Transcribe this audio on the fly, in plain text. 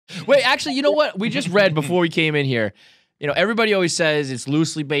Wait, actually, you know what? We just read before we came in here. You know, everybody always says it's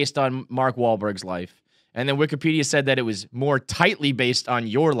loosely based on Mark Wahlberg's life. And then Wikipedia said that it was more tightly based on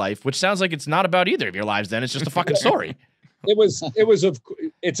your life, which sounds like it's not about either of your lives then. It's just a fucking story.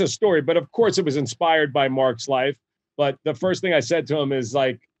 It's a story, but of course it was inspired by Mark's life. But the first thing I said to him is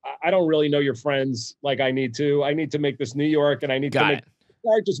like, I don't really know your friends like I need to. I need to make this New York, and I need to make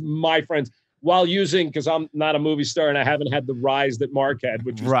just my friends while using, because I'm not a movie star and I haven't had the rise that Mark had,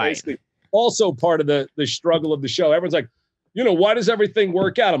 which was basically also part of the struggle of the show. Everyone's like, you know, why does everything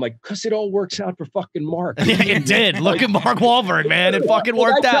work out? I'm like, because it all works out for fucking Mark. It did. Look at Mark Wahlberg, man. It fucking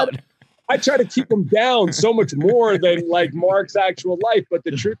worked out. I try to keep him down so much more than like Mark's actual life. But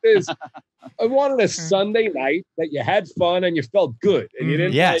the truth is, I wanted a Sunday night that you had fun and you felt good. And you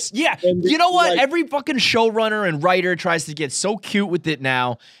didn't. You know what? Every fucking showrunner and writer tries to get so cute with it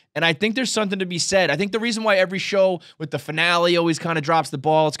now. And I think there's something to be said. I think the reason why every show with the finale always kind of drops the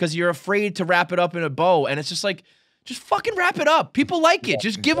ball, it's because you're afraid to wrap it up in a bow. And it's just like, just fucking wrap it up. People like it.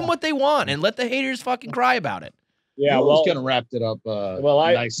 Just give them what they want and let the haters fucking cry about it. Yeah, well, kind of wrapped it up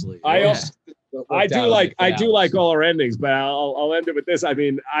nicely. I do like all our endings, but I'll end it with this. I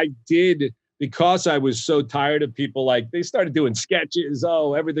mean, I did, because I was so tired of people, like, they started doing sketches.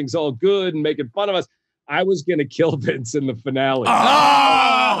 Oh, everything's all good and making fun of us. I was going to kill Vince in the finale.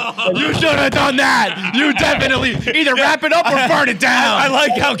 Oh, you should have done that. You definitely either wrap it up or burn it down. I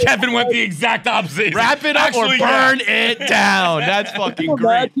like how Kevin went the exact opposite. Wrap it up or burn it down. That's fucking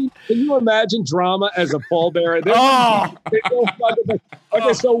great. Can you imagine drama as a pallbearer?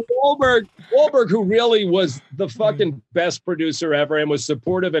 Okay, so Wahlberg, who really was the fucking best producer ever and was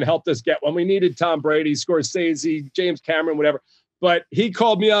supportive and helped us get when we needed Tom Brady, Scorsese, James Cameron, whatever. But he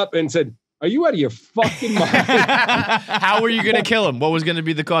called me up and said, "Are you out of your fucking mind?" How were you going to kill him? What was going to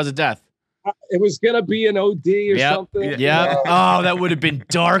be the cause of death? It was going to be an OD or something. Yeah. Oh, that would have been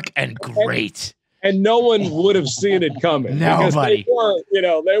dark and great. And no one would have seen it coming. Nobody.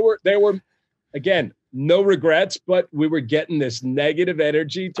 They were, again, no regrets, but we were getting this negative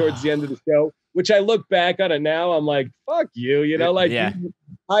energy towards the end of the show, which I look back on it now. I'm like, fuck you.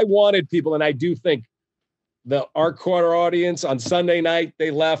 I wanted people, and I do think our quarter audience on Sunday night,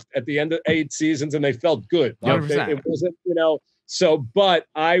 they left at the end of 8 seasons and they felt good. It wasn't, but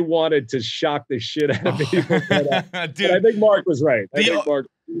I wanted to shock the shit out of people. But I think Mark was right. I think Mark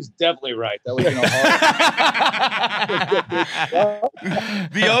was definitely right. That was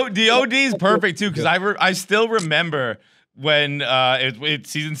hard. The OD is perfect too, because I still remember when it's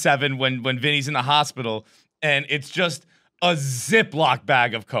season 7 when Vinny's in the hospital and it's just a Ziploc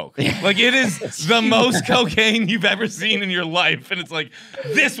bag of coke. Like, it is the most cocaine you've ever seen in your life. And it's like,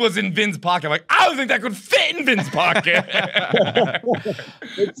 this was in Vin's pocket. I'm like, I don't think that could fit in Vin's pocket.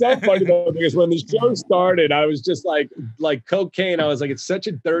 It's so funny though, because when the show started, I was just like cocaine. I was like, it's such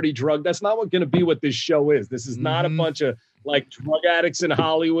a dirty drug. That's not going to be what this show is. This is not a bunch of like drug addicts in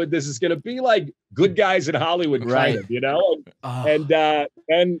Hollywood. This is going to be like good guys in Hollywood, kind of,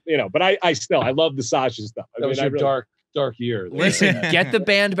 but I love the Sasha stuff. That was your dark year. Listen, get the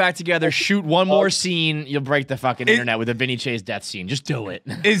band back together, shoot one more scene, you'll break the fucking internet with a Vinny Chase death scene. Just do it.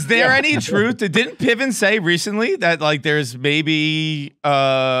 Is there any truth? Didn't Piven say recently that like there's maybe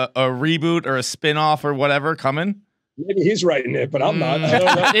a reboot or a spin-off or whatever coming? Maybe he's writing it, but I'm not. I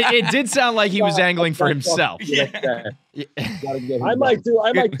don't know. It did sound like he was angling for himself. I might do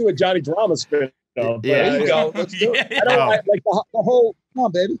a Johnny Drama spin. There you go. Let's do it. I don't like the whole. Come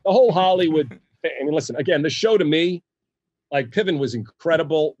on, baby. The whole Hollywood thing. I mean, listen. Again, the show to me, like, Piven was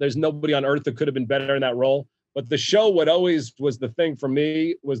incredible. There's nobody on earth that could have been better in that role. But the show, what always was the thing for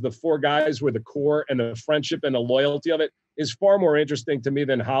me, was the 4 guys were the core, and the friendship and the loyalty of it is far more interesting to me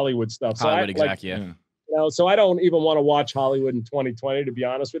than Hollywood stuff. So so I don't even want to watch Hollywood in 2020, to be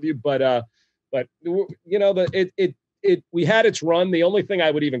honest with you. But we had its run. The only thing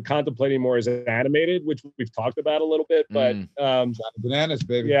I would even contemplate anymore is animated, which we've talked about a little bit. But Johnny Bananas,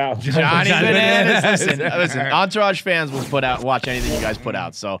 baby. Yeah, Johnny Bananas. Listen, Entourage fans will watch anything you guys put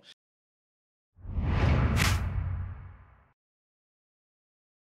out. So